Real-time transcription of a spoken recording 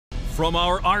From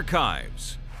our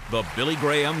archives, the Billy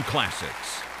Graham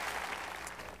Classics.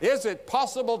 Is it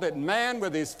possible that man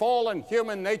with his fallen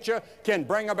human nature can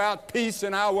bring about peace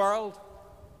in our world?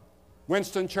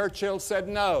 Winston Churchill said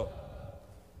no.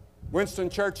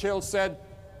 Winston Churchill said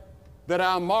that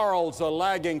our morals are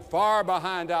lagging far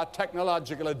behind our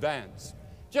technological advance.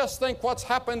 Just think what's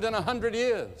happened in 100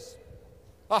 years.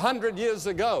 100 years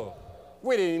ago,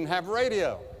 we didn't even have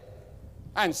radio,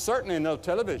 and certainly no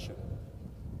television.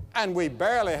 And we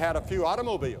barely had a few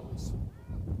automobiles.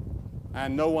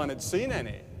 And no one had seen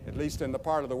any, at least in the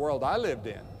part of the world I lived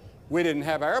in. We didn't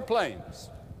have airplanes.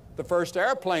 The first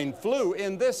airplane flew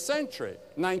in this century,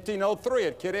 1903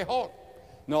 at Kitty Hawk,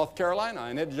 North Carolina,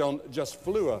 and it just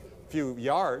flew a few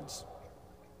yards.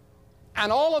 And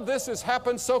all of this has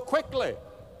happened so quickly,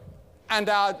 and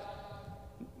our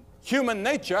human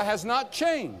nature has not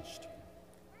changed.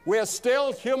 We're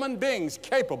still human beings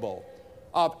capable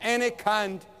of any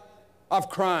kind of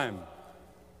crime,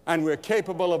 and we're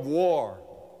capable of war.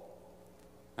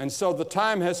 And so the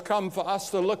time has come for us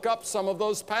to look up some of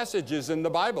those passages in the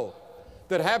Bible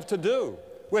that have to do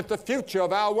with the future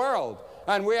of our world.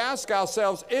 And we ask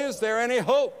ourselves, is there any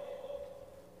hope?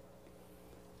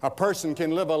 A person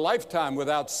can live a lifetime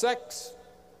without sex.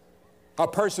 A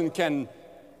person can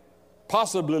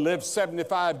possibly live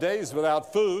 75 days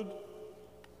without food.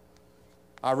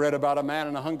 I read about a man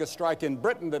in a hunger strike in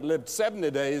Britain that lived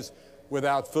 70 days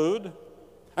without food.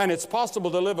 And it's possible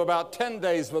to live about 10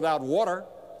 days without water.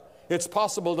 It's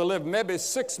possible to live maybe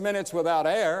 6 minutes without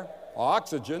air or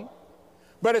oxygen.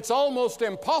 But it's almost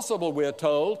impossible, we're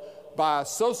told, by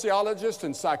sociologists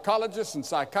and psychologists and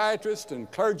psychiatrists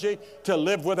and clergy to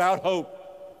live without hope.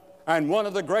 And one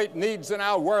of the great needs in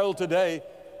our world today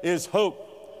is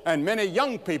hope. And many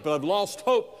young people have lost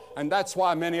hope, and that's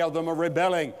why many of them are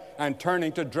rebelling and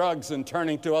turning to drugs and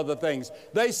turning to other things.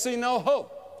 They see no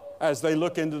hope as they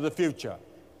look into the future.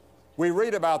 We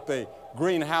read about the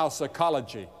greenhouse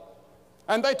ecology,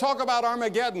 and they talk about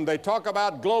Armageddon, they talk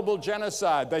about global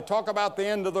genocide, they talk about the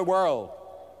end of the world.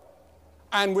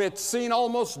 And we're seen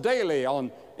almost daily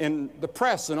in the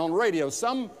press and on radio,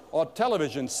 or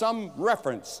television, some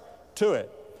reference to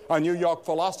it. A New York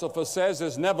philosopher says,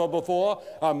 as never before,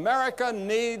 America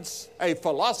needs a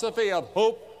philosophy of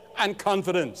hope and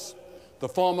confidence. The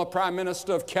former Prime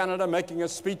Minister of Canada, making a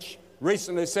speech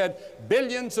recently, said,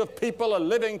 billions of people are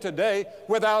living today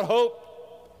without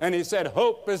hope. And he said,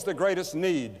 hope is the greatest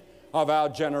need of our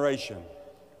generation.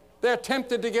 They're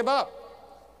tempted to give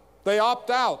up. They opt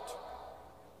out.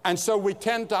 And so we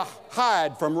tend to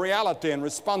hide from reality and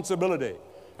responsibility,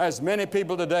 as many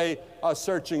people today are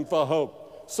searching for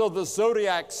hope. So the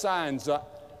zodiac signs are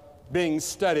being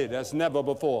studied as never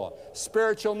before.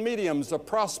 Spiritual mediums are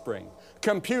prospering.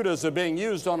 Computers are being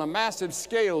used on a massive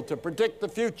scale to predict the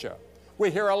future. We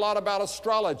hear a lot about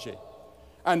astrology.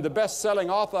 And the best-selling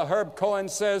author Herb Cohen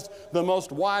says the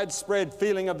most widespread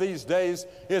feeling of these days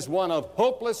is one of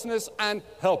hopelessness and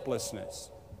helplessness.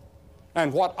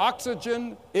 And what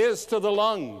oxygen is to the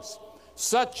lungs,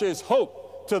 such is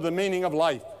hope to the meaning of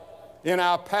life. In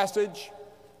our passage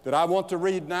that I want to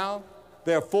read now,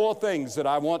 there are 4 things that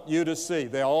I want you to see.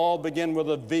 They all begin with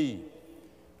a V.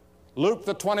 Luke,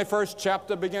 the 21st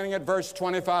chapter, beginning at verse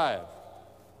 25.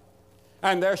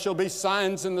 And there shall be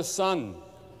signs in the sun,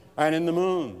 and in the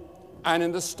moon, and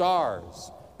in the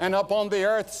stars, and upon the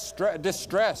earth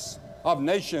distress of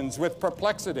nations with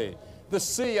perplexity, the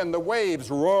sea and the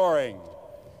waves roaring,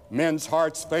 men's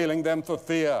hearts failing them for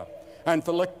fear, and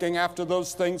for looking after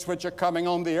those things which are coming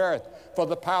on the earth, for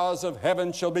the powers of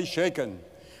heaven shall be shaken.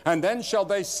 And then shall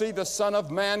they see the Son of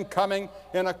Man coming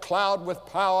in a cloud with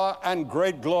power and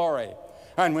great glory.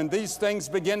 And when these things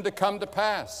begin to come to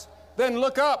pass, then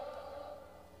look up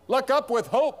with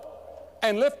hope,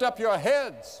 and lift up your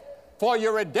heads, for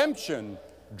your redemption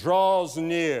draws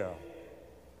near.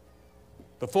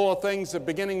 The 4 things that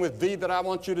beginning with V that I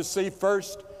want you to see.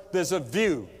 First, there's a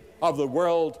view of the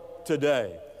world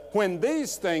today. When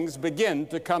these things begin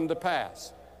to come to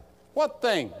pass. What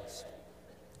things?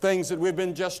 Things that we've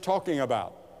been just talking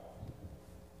about.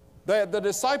 The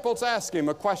disciples asked him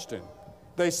a question.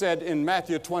 They said in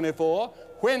Matthew 24,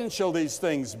 when shall these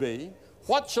things be?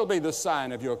 What shall be the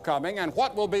sign of your coming? And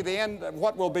what will be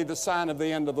the sign of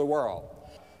the end of the world?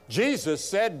 Jesus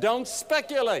said, don't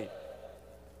speculate.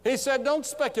 He said, don't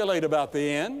speculate about the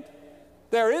end.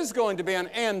 There is going to be an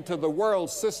end to the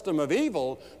world system of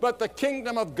evil, but the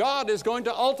kingdom of God is going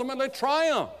to ultimately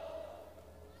triumph.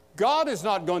 God is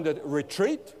not going to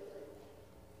retreat.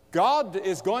 God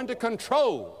is going to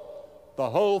control the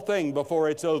whole thing before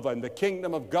it's over, and the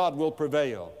kingdom of God will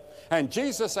prevail. And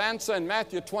Jesus' answer in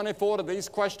Matthew 24 to these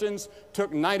questions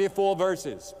took 94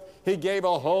 verses. He gave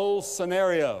a whole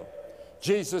scenario.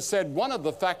 Jesus said one of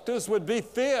the factors would be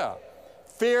fear.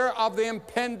 Fear of the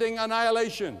impending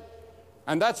annihilation.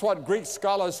 And that's what Greek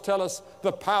scholars tell us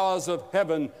the powers of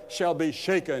heaven shall be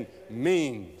shaken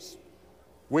means.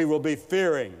 We will be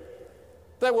fearing.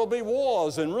 There will be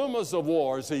wars and rumors of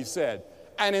wars, he said.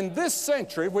 And in this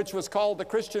century, which was called the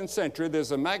Christian century,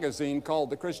 there's a magazine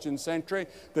called the Christian Century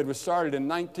that was started in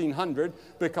 1900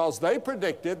 because they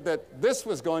predicted that this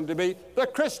was going to be the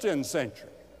Christian century.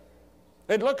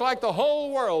 It looked like the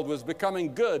whole world was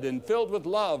becoming good and filled with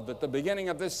love at the beginning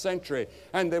of this century.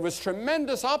 And there was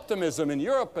tremendous optimism in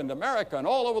Europe and America and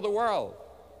all over the world.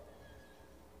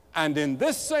 And in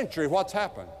this century, what's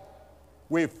happened?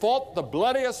 We've fought the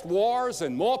bloodiest wars,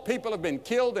 and more people have been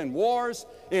killed in wars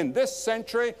in this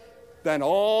century than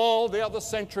all the other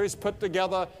centuries put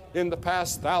together in the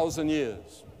past 1,000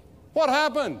 years. What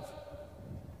happened?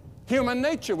 Human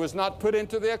nature was not put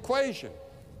into the equation.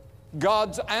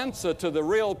 God's answer to the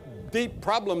real deep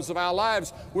problems of our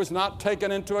lives was not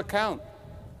taken into account.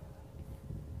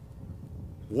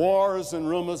 Wars and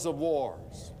rumors of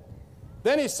wars.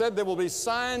 Then he said there will be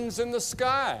signs in the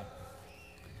sky.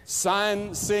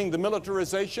 Signs seeing the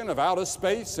militarization of outer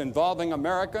space involving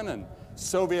American and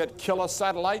Soviet killer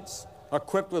satellites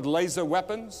equipped with laser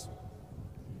weapons,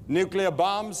 nuclear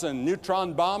bombs and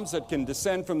neutron bombs that can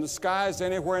descend from the skies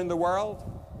anywhere in the world.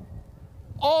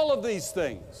 All of these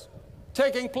things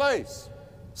taking place.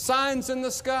 Signs in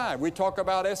the sky. We talk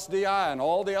about SDI and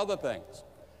all the other things.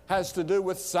 Has to do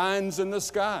with signs in the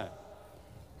sky.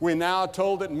 We're now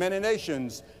told that many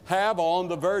nations have on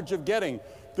the verge of getting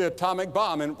the atomic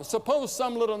bomb. And suppose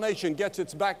some little nation gets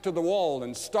its back to the wall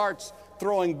and starts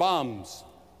throwing bombs.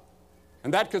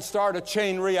 And that could start a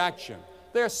chain reaction.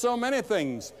 There are so many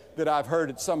things that I've heard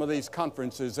at some of these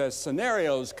conferences as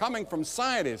scenarios coming from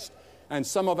scientists and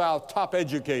some of our top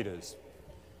educators.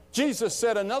 Jesus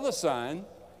said another sign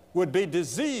would be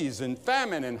disease and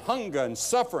famine and hunger and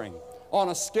suffering on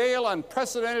a scale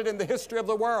unprecedented in the history of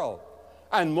the world.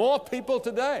 And more people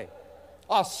today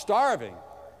are starving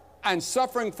and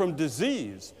suffering from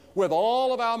disease with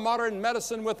all of our modern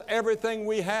medicine, with everything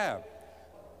we have.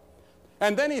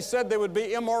 And then he said there would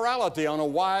be immorality on a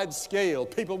wide scale.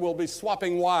 People will be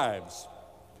swapping wives.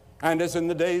 And as in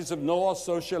the days of Noah,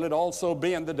 so shall it also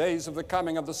be in the days of the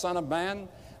coming of the Son of Man.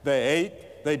 They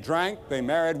ate, they drank, they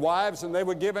married wives, and they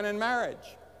were given in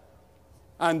marriage.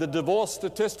 And the divorce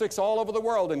statistics all over the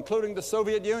world, including the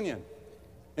Soviet Union,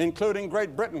 including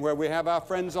Great Britain, where we have our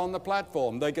friends on the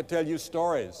platform. They could tell you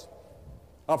stories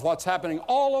of what's happening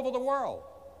all over the world.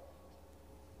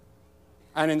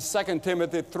 And in 2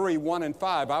 Timothy 3, 1 and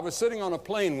 5, I was sitting on a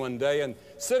plane one day, and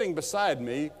sitting beside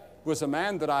me was a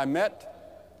man that I met,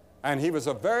 and he was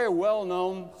a very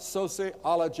well-known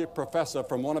sociology professor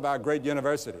from one of our great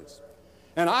universities.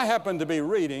 And I happened to be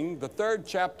reading the 3rd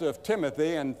chapter of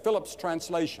Timothy in Phillips'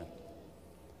 translation.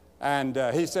 And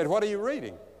he said, "What are you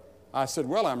reading?" I said,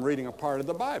 "Well, I'm reading a part of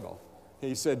the Bible."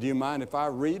 He said, "Do you mind if I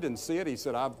read and see it?" He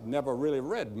said, "I've never really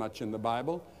read much in the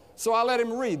Bible." So I let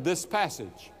him read this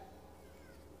passage.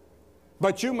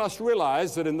 "But you must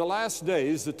realize that in the last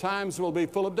days, the times will be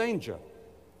full of danger.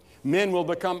 Men will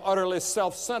become utterly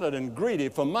self-centered and greedy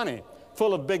for money,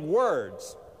 full of big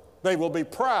words. They will be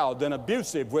proud and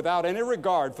abusive without any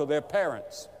regard for their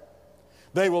parents.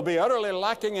 They will be utterly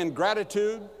lacking in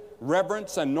gratitude,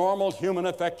 reverence, and normal human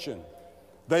affection.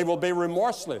 They will be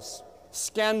remorseless,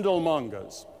 scandal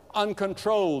mongers,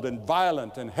 uncontrolled and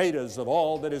violent, and haters of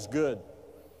all that is good.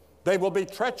 They will be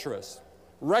treacherous,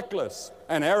 reckless,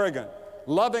 and arrogant,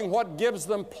 loving what gives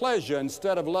them pleasure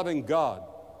instead of loving God.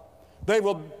 They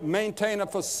will maintain a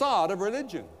facade of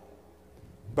religion,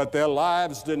 but their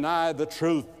lives deny the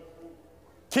truth."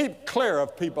 Keep clear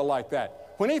of people like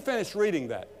that. When he finished reading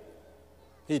that,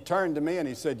 he turned to me and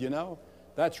he said, "You know,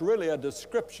 that's really a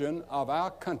description of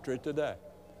our country today."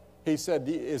 He said,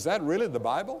 "Is that really the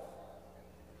Bible?"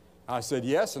 I said,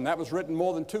 "Yes, and that was written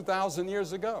more than 2,000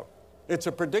 years ago. It's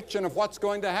a prediction of what's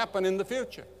going to happen in the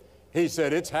future." He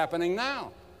said, "It's happening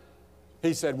now."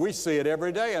 He said, "We see it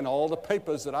every day in all the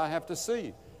papers that I have to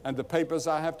see, and the papers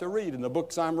I have to read, and the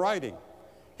books I'm writing."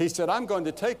 He said, "I'm going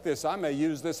to take this. I may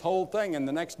use this whole thing in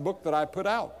the next book that I put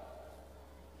out."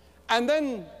 And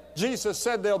then Jesus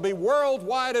said there'll be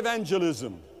worldwide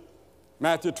evangelism.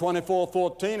 Matthew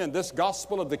 24:14, "And this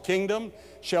gospel of the kingdom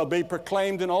shall be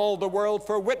proclaimed in all the world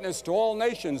for a witness to all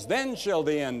nations. Then shall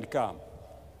the end come."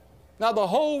 Now the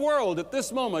whole world at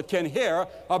this moment can hear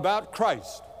about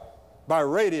Christ by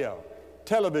radio,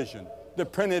 television, the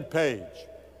printed page.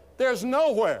 There's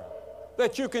nowhere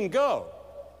that you can go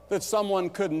that someone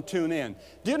couldn't tune in.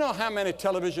 Do you know how many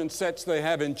television sets they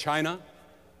have in China?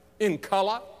 In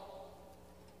color?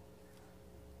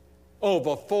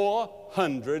 Over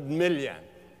 400 million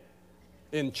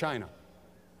in China.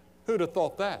 Who'd have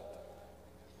thought that?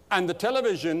 And the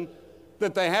television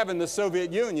that they have in the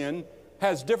Soviet Union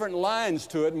has different lines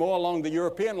to it, more along the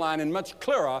European line and much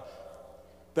clearer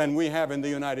than we have in the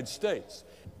United States.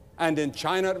 And in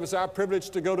China, it was our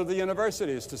privilege to go to the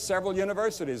universities, to several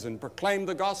universities, and proclaim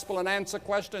the gospel and answer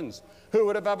questions. Who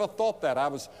would have ever thought that? I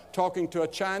was talking to a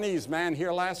Chinese man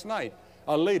here last night,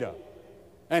 a leader,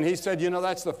 and he said, you know,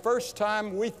 that's the first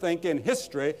time we think in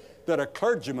history that a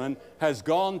clergyman has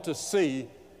gone to see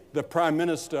the Prime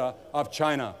Minister of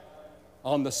China.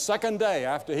 On the second day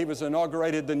after he was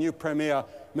inaugurated, the new Premier,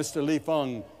 Mr. Li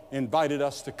Feng, invited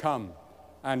us to come.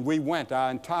 And we went,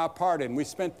 our entire party, and we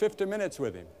spent 50 minutes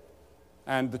with him.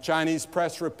 And the Chinese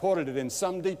press reported it in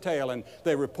some detail, and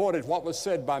they reported what was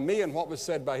said by me and what was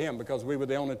said by him, because we were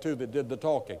the only two that did the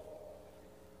talking.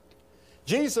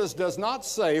 Jesus does not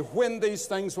say when these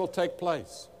things will take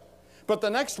place. But the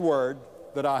next word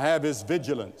that I have is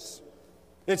vigilance.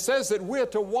 It says that we're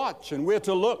to watch and we're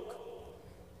to look.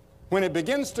 When it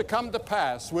begins to come to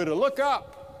pass, we're to look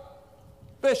up.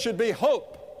 There should be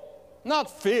hope, not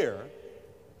fear.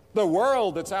 The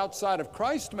world that's outside of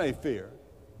Christ may fear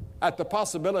at the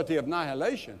possibility of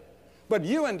annihilation. But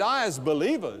you and I as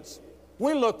believers,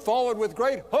 we look forward with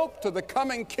great hope to the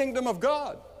coming kingdom of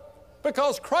God,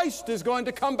 because Christ is going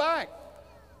to come back.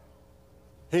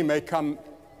 He may come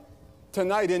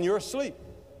tonight in your sleep.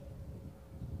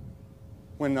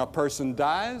 When a person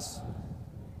dies,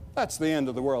 that's the end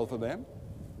of the world for them.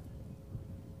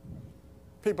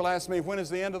 People ask me, when is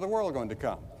the end of the world going to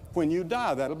come? When you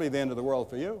die, that'll be the end of the world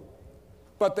for you.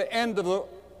 But the end of the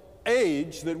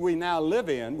age that we now live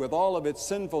in, with all of its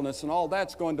sinfulness and all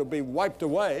that's going to be wiped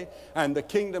away, and the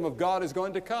kingdom of God is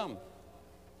going to come.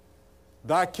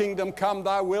 Thy kingdom come,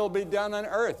 thy will be done on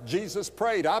earth. Jesus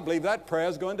prayed. I believe that prayer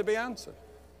is going to be answered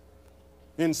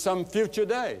in some future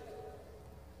day.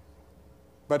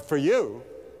 But for you,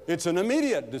 it's an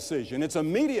immediate decision. It's an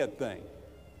immediate thing.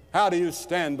 How do you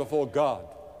stand before God?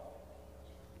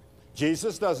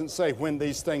 Jesus doesn't say when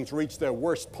these things reach their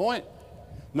worst point,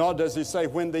 nor does he say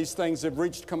when these things have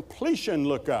reached completion,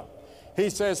 look up. He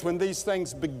says when these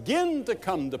things begin to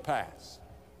come to pass.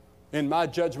 In my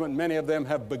judgment, many of them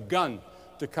have begun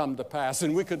to come to pass.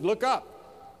 And we could look up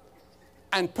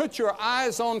and put your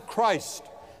eyes on Christ,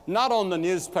 not on the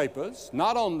newspapers,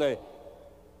 not on the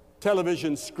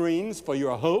television screens for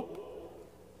your hope.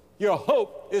 Your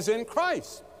hope is in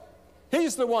Christ.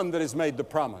 He's the one that has made the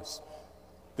promise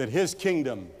that his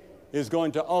kingdom is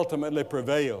going to ultimately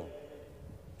prevail.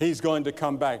 He's going to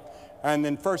come back. And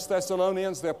in 1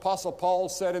 Thessalonians, the Apostle Paul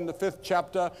said in the 5th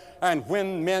chapter, and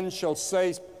when men shall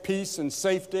say peace and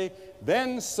safety,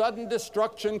 then sudden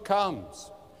destruction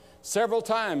comes. Several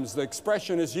times the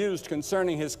expression is used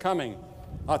concerning his coming,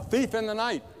 a thief in the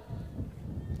night.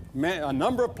 A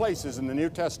number of places in the New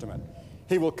Testament.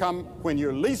 He will come when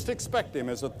you least expect him,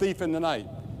 as a thief in the night.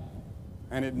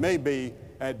 And it may be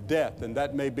at death, and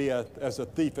that may be as a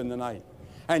thief in the night.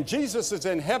 And Jesus is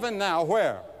in heaven now,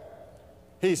 where?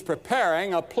 He's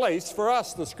preparing a place for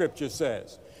us, the Scripture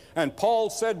says. And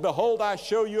Paul said, behold, I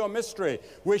show you a mystery.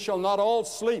 We shall not all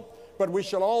sleep, but we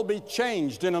shall all be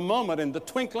changed in a moment, in the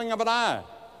twinkling of an eye.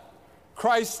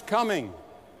 Christ coming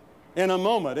in a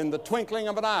moment, in the twinkling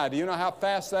of an eye. Do you know how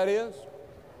fast that is?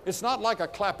 It's not like a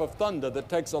clap of thunder that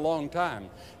takes a long time.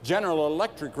 General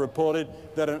Electric reported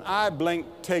that an eye blink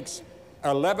takes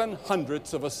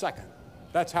 11/100ths of a second.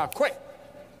 That's how quick.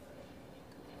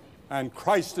 And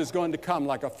Christ is going to come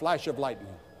like a flash of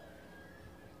lightning.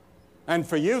 And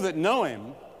for you that know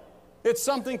him, it's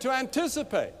something to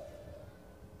anticipate.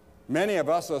 Many of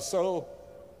us are so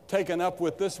taken up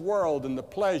with this world and the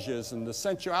pleasures and the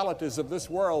sensualities of this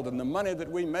world and the money that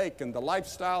we make and the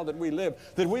lifestyle that we live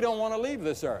that we don't want to leave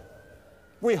this earth.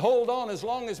 We hold on as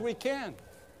long as we can.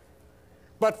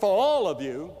 But for all of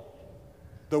you,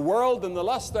 the world and the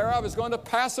lust thereof is going to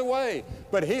pass away,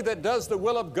 but he that does the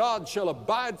will of God shall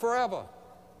abide forever.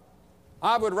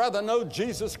 I would rather know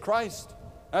Jesus Christ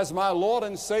as my Lord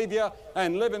and Savior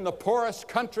and live in the poorest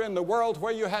country in the world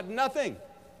where you had nothing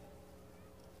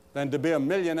than to be a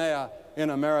millionaire in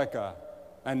America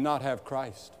and not have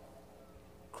Christ.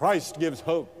 Christ gives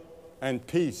hope and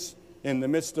peace in the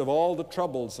midst of all the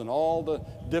troubles and all the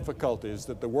difficulties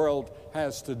that the world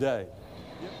has today.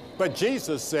 But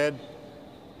Jesus said,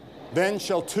 then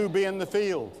shall two be in the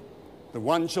field, the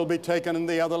one shall be taken and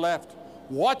the other left.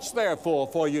 Watch therefore,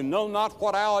 for you know not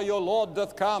what hour your Lord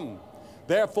doth come.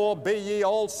 Therefore be ye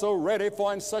also ready,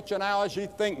 for in such an hour as ye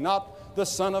think not, the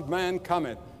Son of Man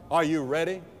cometh. Are you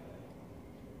ready?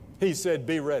 He said,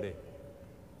 be ready.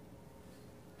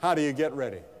 How do you get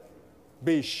ready?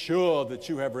 be sure that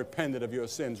you have repented of your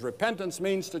sins. Repentance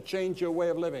means to change your way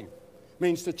of living,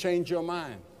 means to change your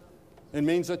mind. It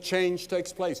means a change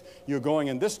takes place. You're going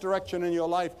in this direction in your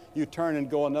life, you turn and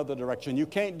go another direction. You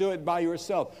can't do it by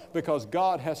yourself because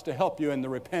God has to help you in the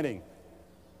repenting.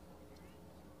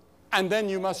 And then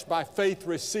you must, by faith,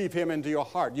 receive Him into your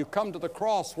heart. You come to the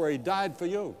cross where He died for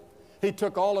you. He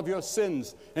took all of your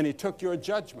sins and He took your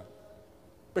judgment.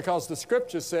 Because the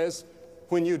Scripture says,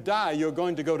 when you die, you're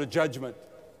going to go to judgment.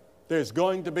 There's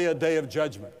going to be a day of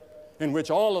judgment in which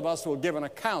all of us will give an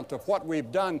account of what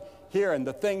we've done here and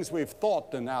the things we've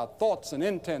thought, and our thoughts and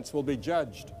intents will be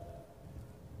judged.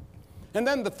 And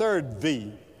then the third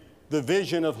V, the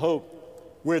vision of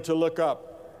hope, we're to look up.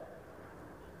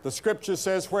 The Scripture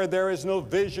says, where there is no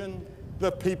vision,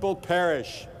 the people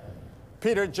perish.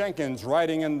 Peter Jenkins,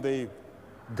 writing in the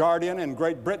Guardian in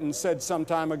Great Britain, said some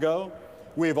time ago,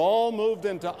 we've all moved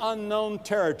into unknown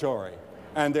territory,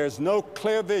 and there's no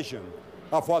clear vision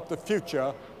of what the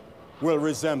future will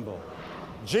resemble.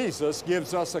 Jesus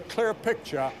gives us a clear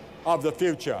picture of the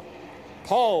future.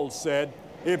 Paul said,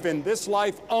 if in this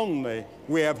life only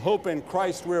we have hope in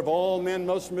Christ, we're of all men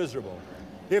most miserable.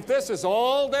 If this is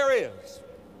all there is,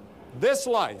 this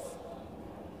life,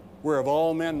 we're of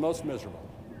all men most miserable.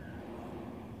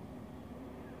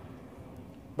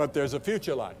 But there's a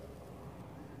future life.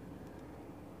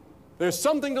 There's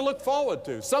something to look forward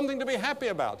to, something to be happy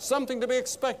about, something to be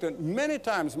expectant. Many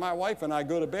times my wife and I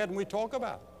go to bed and we talk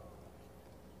about it.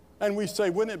 And we say,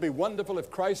 wouldn't it be wonderful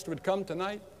if Christ would come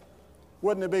tonight?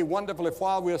 Wouldn't it be wonderful if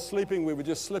while we're sleeping we would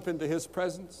just slip into His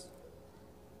presence?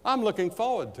 I'm looking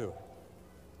forward to it.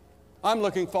 I'm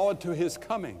looking forward to His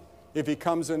coming if He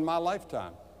comes in my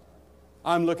lifetime.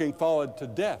 I'm looking forward to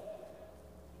death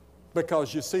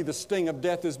because you see the sting of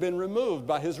death has been removed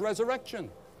by His resurrection.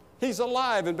 He's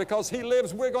alive, and because He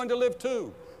lives, we're going to live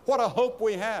too. What a hope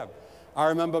we have. I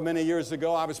remember many years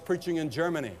ago I was preaching in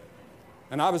Germany,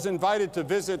 and I was invited to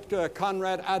visit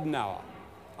Konrad Adenauer.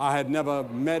 I had never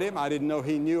met him. I didn't know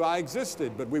he knew I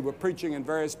existed, but we were preaching in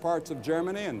various parts of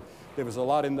Germany, and there was a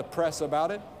lot in the press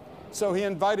about it. So he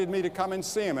invited me to come and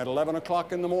see him at 11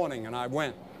 o'clock in the morning, and I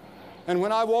went. And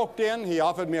when I walked in, he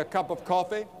offered me a cup of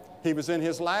coffee. He was in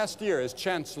his last year as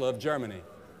Chancellor of Germany.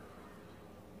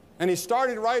 And he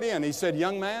started right in. He said,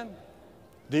 young man,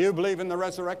 do you believe in the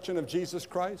resurrection of Jesus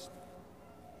Christ?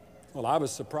 Well, I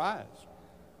was surprised.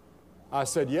 I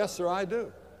said, yes, sir, I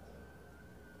do.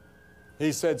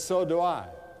 He said, so do I.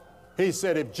 He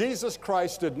said, if Jesus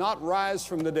Christ did not rise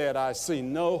from the dead, I see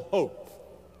no hope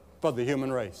for the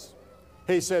human race.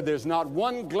 He said, there's not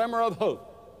one glimmer of hope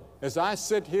as I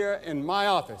sit here in my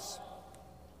office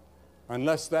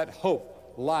unless that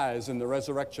hope lies in the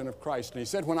resurrection of Christ. And he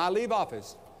said, when I leave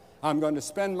office, I'm going to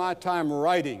spend my time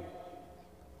writing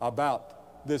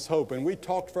about this hope. And we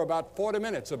talked for about 40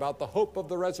 minutes about the hope of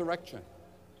the resurrection.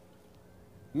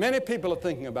 Many people are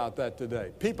thinking about that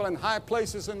today. People in high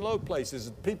places and low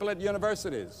places, people at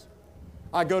universities.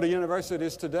 I go to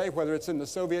universities today, whether it's in the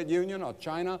Soviet Union or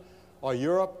China or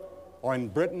Europe or in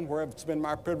Britain, where it's been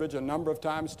my privilege a number of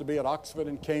times to be at Oxford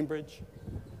and Cambridge,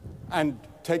 and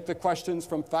take the questions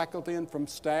from faculty and from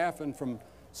staff and from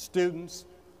students.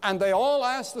 And they all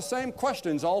ask the same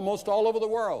questions almost all over the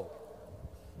world.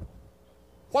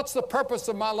 What's the purpose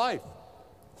of my life?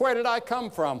 Where did I come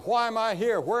from? Why am I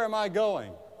here? Where am I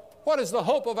going? What is the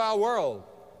hope of our world?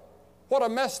 What a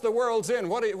mess the world's in.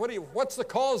 What's the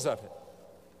cause of it?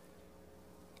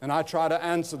 And I try to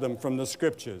answer them from the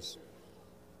Scriptures.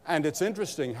 And it's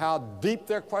interesting how deep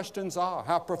their questions are,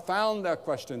 how profound their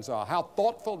questions are, how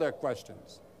thoughtful their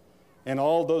questions in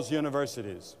all those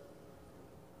universities.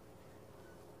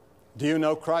 Do you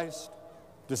know Christ?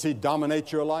 Does He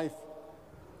dominate your life?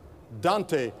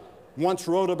 Dante once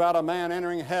wrote about a man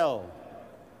entering hell,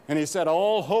 and he said,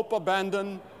 all hope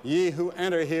abandon, ye who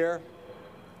enter here.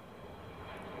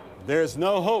 There's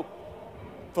no hope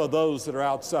for those that are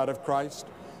outside of Christ,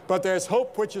 but there's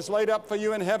hope which is laid up for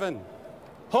you in heaven.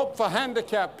 Hope for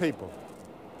handicapped people.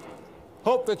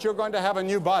 Hope that you're going to have a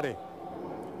new body.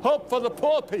 Hope for the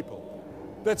poor people,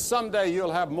 that someday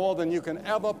you'll have more than you can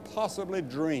ever possibly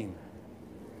dream.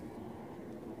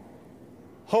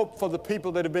 Hope for the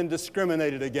people that have been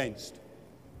discriminated against,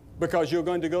 because you're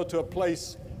going to go to a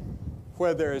place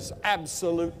where there is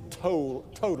absolute,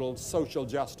 total social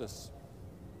justice.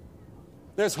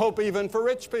 There's hope even for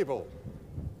rich people,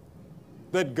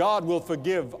 that God will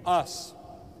forgive us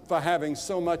for having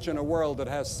so much in a world that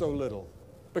has so little,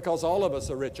 because all of us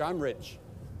are rich. I'm rich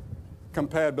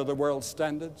compared to the world's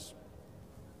standards.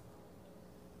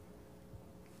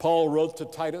 Paul wrote to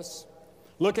Titus,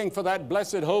 looking for that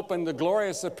blessed hope and the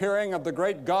glorious appearing of the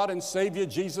great God and Savior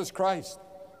Jesus Christ.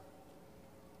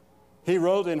 He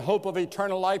wrote, in hope of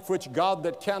eternal life, which God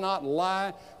that cannot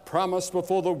lie promised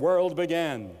before the world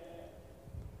began.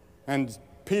 And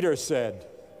Peter said,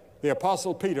 the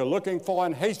Apostle Peter, looking for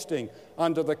and hasting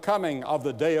unto the coming of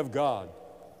the day of God.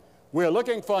 We're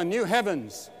looking for a new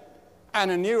heavens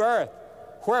and a new earth,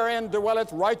 wherein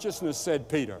dwelleth righteousness, said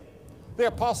Peter. The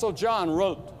Apostle John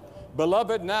wrote,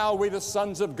 Beloved, now we the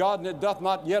sons of God, and it doth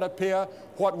not yet appear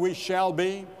what we shall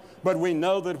be, but we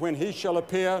know that when he shall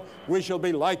appear, we shall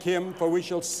be like him, for we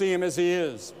shall see him as he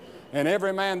is. And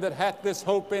every man that hath this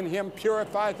hope in him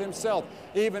purifieth himself,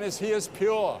 even as he is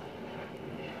pure.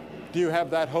 Do you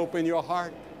have that hope in your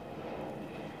heart?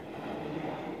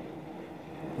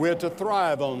 We're to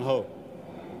thrive on hope.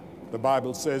 The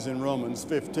Bible says in Romans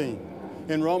 15.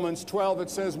 In Romans 12 it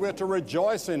says we're to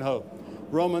rejoice in hope.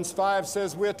 Romans 5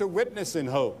 says we're to witness in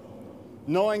hope,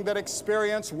 knowing that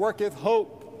experience worketh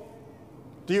hope.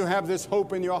 Do you have this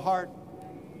hope in your heart?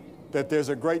 That there's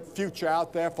a great future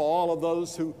out there for all of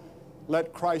those who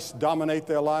let Christ dominate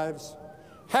their lives?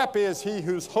 Happy is he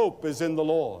whose hope is in the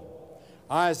Lord.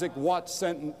 Isaac Watts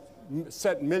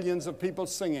set millions of people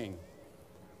singing,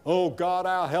 O God,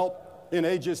 our help in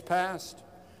ages past,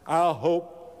 our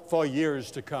hope for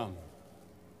years to come.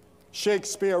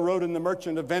 Shakespeare wrote in The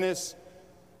Merchant of Venice,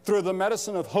 through the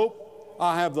medicine of hope,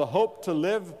 I have the hope to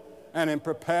live and am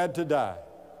prepared to die.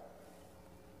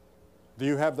 Do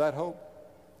you have that hope?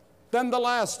 Then the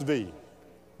last V,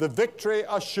 the victory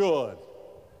assured.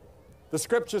 The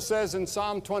scripture says in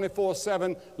Psalm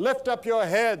 24:7, lift up your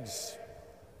heads.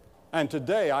 And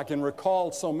today I can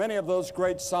recall so many of those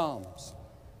great psalms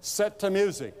set to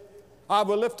music. I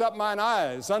will lift up mine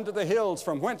eyes unto the hills,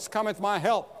 from whence cometh my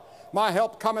help. My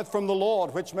help cometh from the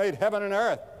Lord, which made heaven and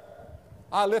earth.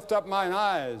 I lift up mine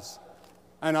eyes,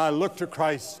 and I look to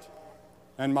Christ,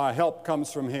 and my help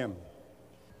comes from him.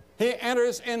 He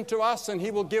enters into us, and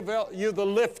he will give you the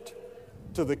lift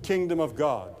to the kingdom of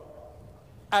God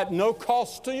at no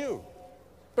cost to you,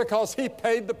 because he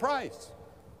paid the price.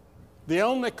 The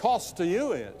only cost to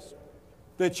you is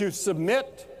that you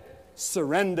submit,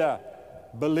 surrender,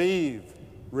 believe,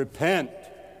 repent,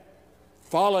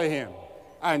 follow him,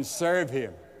 and serve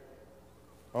him.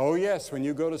 Oh yes, when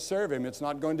you go to serve him, it's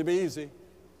not going to be easy.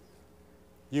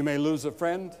 You may lose a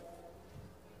friend.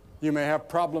 You may have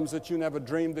problems that you never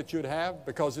dreamed that you'd have,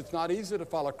 because it's not easy to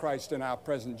follow Christ in our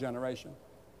present generation.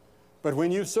 But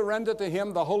when you surrender to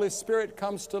him, the Holy Spirit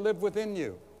comes to live within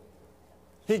you.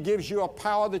 He gives you a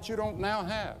power that you don't now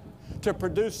have to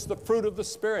produce the fruit of the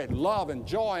Spirit, love and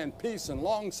joy and peace and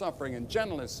long-suffering and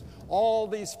gentleness. All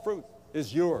these fruit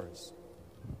is yours,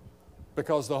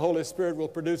 because the Holy Spirit will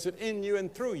produce it in you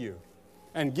and through you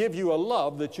and give you a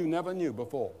love that you never knew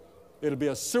before. It'll be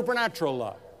a supernatural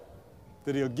love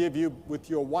that he'll give you with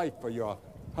your wife or your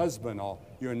husband or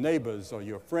your neighbors or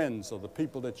your friends or the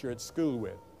people that you're at school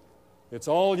with. It's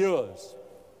all yours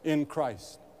in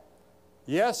Christ.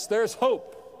 Yes, there's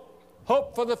hope.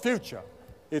 Hope for the future.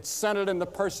 It's centered in the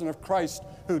person of Christ,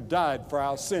 who died for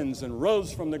our sins and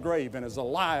rose from the grave and is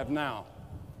alive now.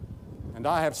 And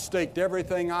I have staked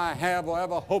everything I have or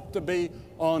ever hope to be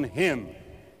on him.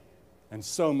 And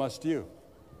so must you,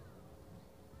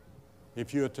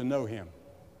 if you are to know him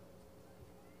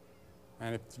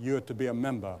and if you are to be a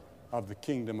member of the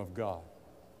kingdom of God.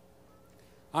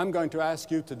 I'm going to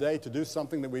ask you today to do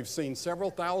something that we've seen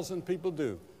several thousand people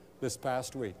do this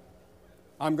past week.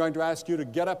 I'm going to ask you to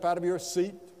get up out of your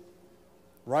seat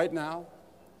right now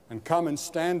and come and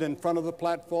stand in front of the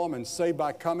platform and say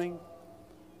by coming,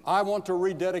 I want to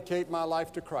rededicate my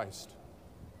life to Christ.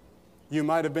 You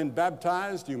might have been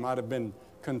baptized, you might have been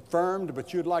confirmed,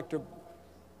 but you'd like to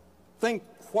think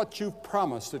what you've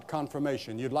promised at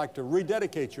confirmation. You'd like to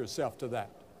rededicate yourself to that.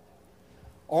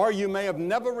 Or you may have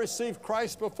never received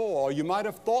Christ before, or you might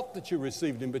have thought that you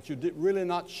received him, but you're really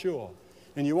not sure,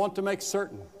 and you want to make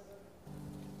certain.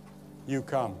 You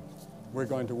come. We're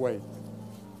going to wait.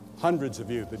 Hundreds of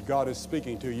you that God is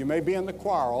speaking to. You may be in the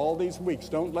choir all these weeks.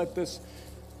 Don't let this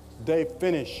day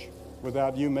finish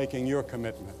without you making your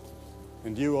commitment.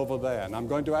 And you over there. And I'm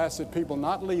going to ask that people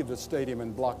not leave the stadium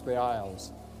and block the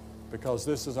aisles, because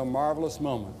this is a marvelous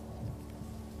moment.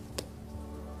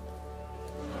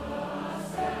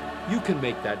 You can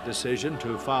make that decision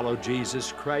to follow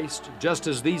Jesus Christ, just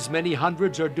as these many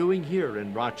hundreds are doing here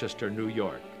in Rochester, New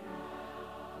York.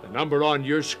 The number on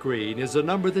your screen is a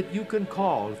number that you can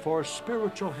call for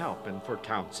spiritual help and for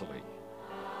counseling.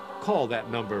 Call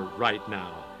that number right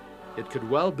now. It could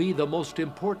well be the most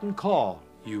important call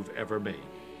you've ever made.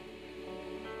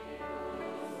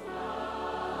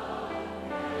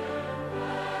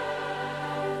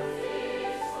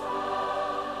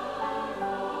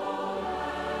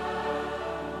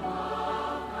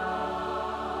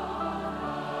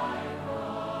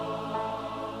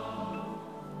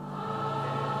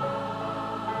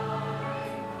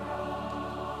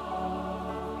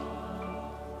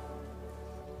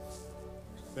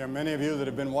 There are many of you that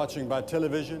have been watching by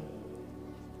television,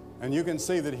 and you can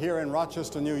see that here in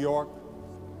Rochester, New York,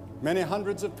 many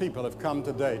hundreds of people have come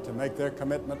today to make their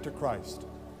commitment to Christ.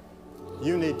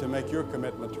 You need to make your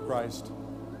commitment to Christ,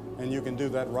 and you can do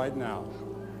that right now.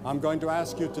 I'm going to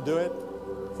ask you to do it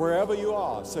wherever you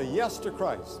are. Say yes to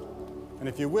Christ. And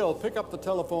if you will, pick up the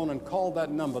telephone and call that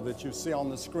number that you see on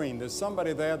the screen. There's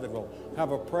somebody there that will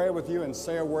have a prayer with you and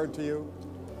say a word to you.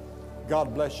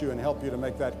 God bless you and help you to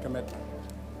make that commitment.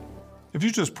 If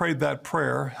you just prayed that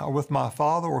prayer with my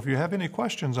father, or if you have any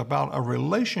questions about a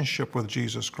relationship with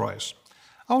Jesus Christ,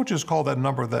 I would just call that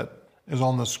number that is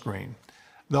on the screen.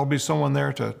 There'll be someone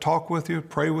there to talk with you,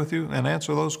 pray with you, and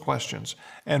answer those questions.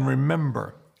 And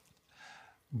remember,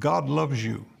 God loves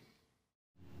you.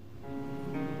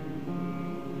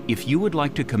 If you would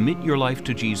like to commit your life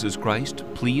to Jesus Christ,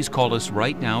 please call us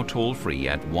right now toll-free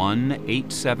at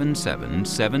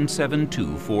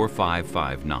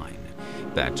 1-877-772-4559.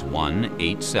 That's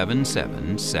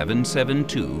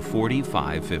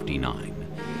 1-877-772-4559.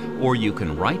 Or you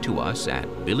can write to us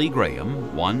at Billy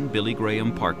Graham, 1 Billy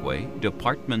Graham Parkway,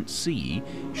 Department C,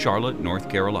 Charlotte, North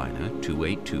Carolina,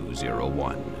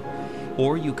 28201.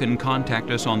 Or you can contact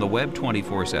us on the web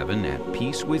 24/7 at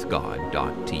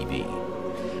peacewithgod.tv.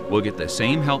 We'll get the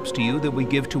same helps to you that we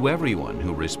give to everyone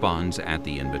who responds at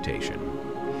the invitation.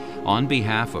 On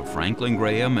behalf of Franklin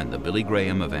Graham and the Billy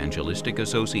Graham Evangelistic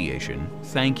Association,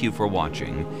 thank you for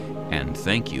watching, and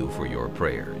thank you for your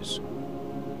prayers.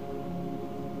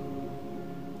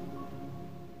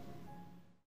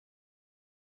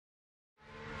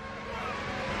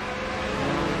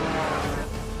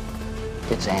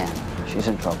 It's Anne. She's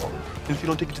in trouble. If you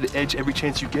don't take it to the edge every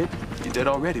chance you get, you're dead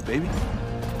already, baby.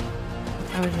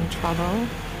 I was in trouble,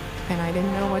 and I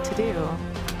didn't know what to do.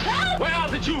 Where are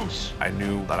the Jews? I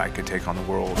knew that I could take on the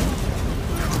world.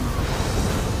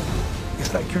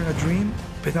 It's like you're in a dream,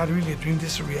 but not really a dream,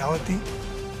 this is a reality.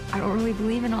 I don't really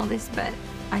believe in all this, but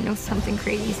I know something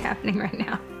crazy is happening right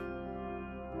now.